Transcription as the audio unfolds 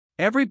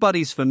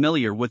Everybody's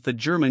familiar with the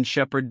German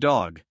Shepherd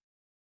dog.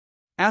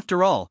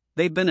 After all,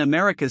 they've been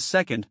America's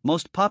second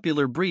most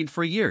popular breed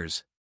for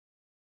years.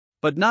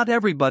 But not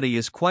everybody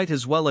is quite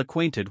as well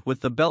acquainted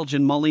with the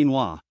Belgian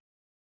Malinois.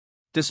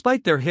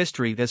 Despite their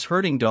history as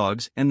herding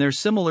dogs and their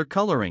similar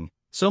coloring,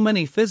 so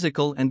many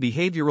physical and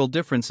behavioral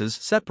differences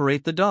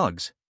separate the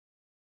dogs.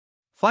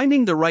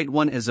 Finding the right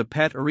one as a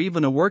pet or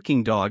even a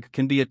working dog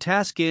can be a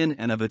task in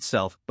and of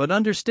itself, but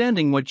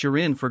understanding what you're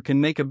in for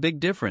can make a big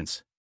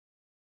difference.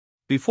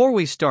 Before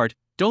we start,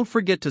 don't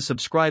forget to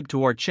subscribe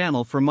to our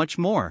channel for much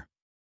more.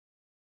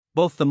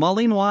 Both the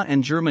Malinois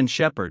and German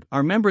Shepherd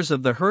are members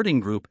of the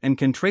herding group and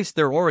can trace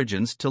their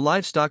origins to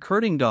livestock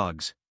herding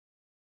dogs.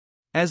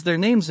 As their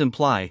names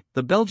imply,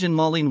 the Belgian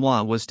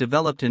Malinois was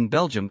developed in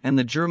Belgium and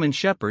the German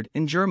Shepherd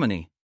in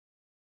Germany.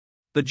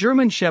 The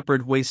German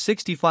Shepherd weighs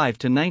 65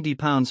 to 90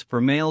 pounds for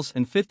males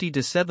and 50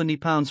 to 70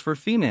 pounds for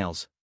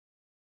females.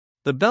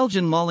 The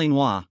Belgian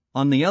Malinois,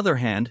 on the other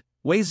hand,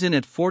 weighs in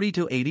at 40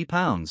 to 80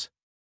 pounds.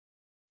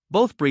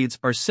 Both breeds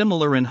are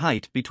similar in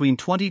height, between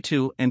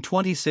 22 and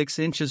 26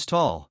 inches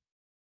tall.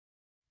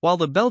 While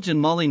the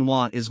Belgian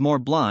Malinois is more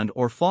blonde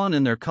or fawn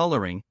in their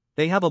coloring,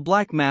 they have a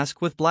black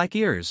mask with black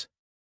ears.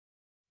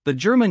 The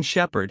German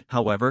Shepherd,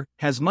 however,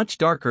 has much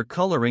darker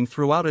coloring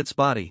throughout its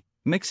body,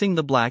 mixing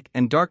the black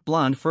and dark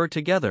blonde fur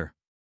together.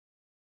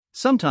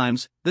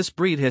 Sometimes, this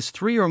breed has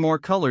 3 or more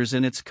colors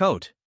in its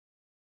coat.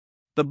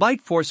 The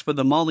bite force for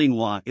the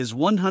Malinois is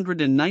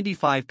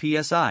 195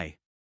 psi.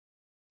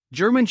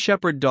 German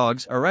Shepherd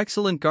dogs are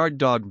excellent guard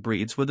dog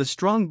breeds with a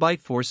strong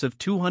bite force of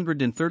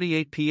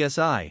 238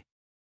 psi.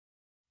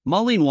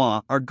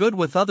 Malinois are good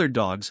with other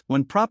dogs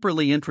when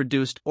properly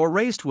introduced or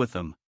raised with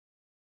them.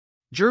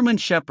 German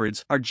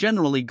Shepherds are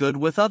generally good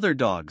with other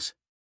dogs.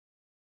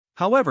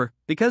 However,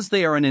 because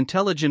they are an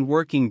intelligent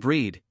working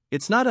breed,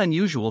 it's not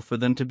unusual for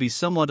them to be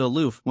somewhat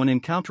aloof when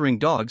encountering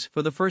dogs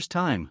for the first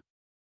time.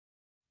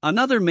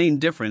 Another main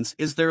difference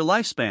is their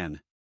lifespan.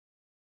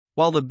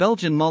 While the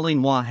Belgian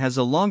Malinois has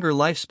a longer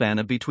lifespan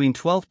of between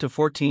 12 to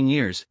 14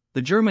 years,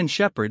 the German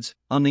Shepherds,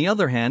 on the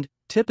other hand,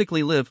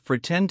 typically live for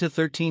 10 to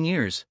 13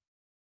 years.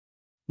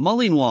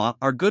 Malinois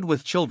are good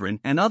with children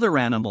and other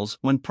animals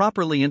when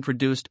properly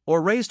introduced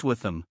or raised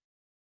with them.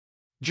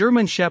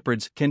 German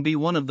Shepherds can be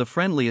one of the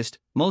friendliest,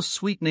 most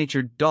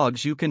sweet-natured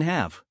dogs you can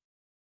have.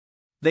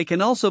 They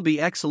can also be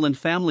excellent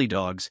family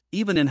dogs,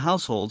 even in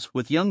households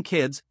with young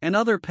kids and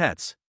other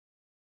pets.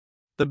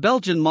 The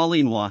Belgian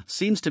Malinois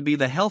seems to be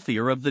the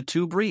healthier of the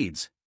two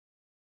breeds.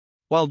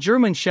 While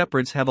German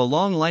Shepherds have a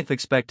long life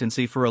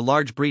expectancy for a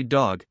large breed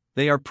dog,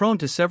 they are prone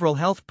to several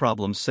health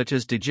problems such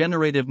as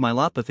degenerative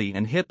myelopathy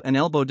and hip and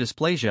elbow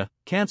dysplasia,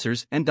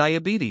 cancers, and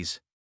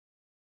diabetes.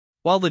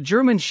 While the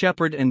German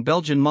Shepherd and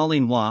Belgian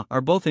Malinois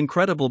are both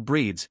incredible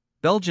breeds,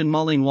 Belgian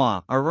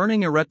Malinois are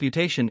earning a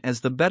reputation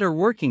as the better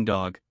working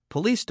dog,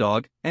 police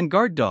dog, and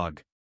guard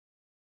dog.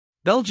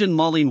 Belgian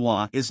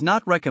Malinois is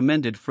not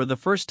recommended for the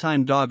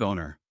first-time dog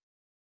owner.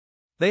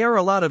 They are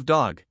a lot of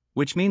dog,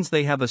 which means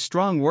they have a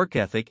strong work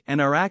ethic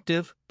and are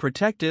active,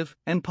 protective,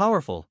 and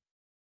powerful.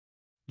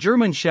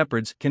 German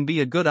Shepherds can be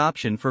a good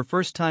option for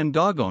first-time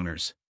dog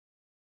owners.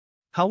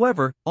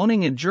 However,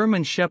 owning a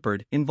German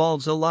Shepherd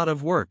involves a lot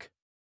of work.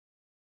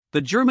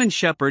 The German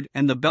Shepherd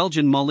and the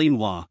Belgian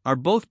Malinois are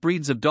both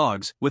breeds of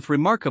dogs with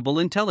remarkable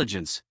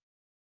intelligence.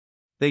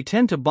 They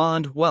tend to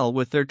bond well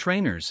with their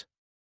trainers.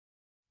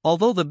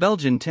 Although the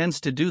Belgian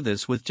tends to do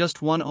this with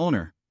just one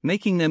owner,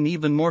 making them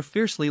even more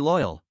fiercely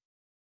loyal.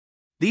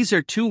 These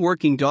are two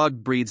working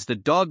dog breeds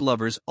that dog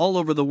lovers all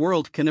over the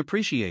world can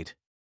appreciate.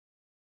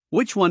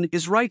 Which one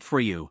is right for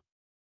you?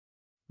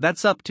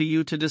 That's up to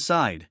you to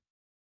decide.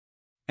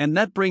 And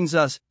that brings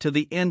us to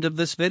the end of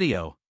this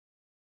video.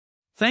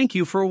 Thank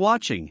you for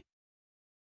watching.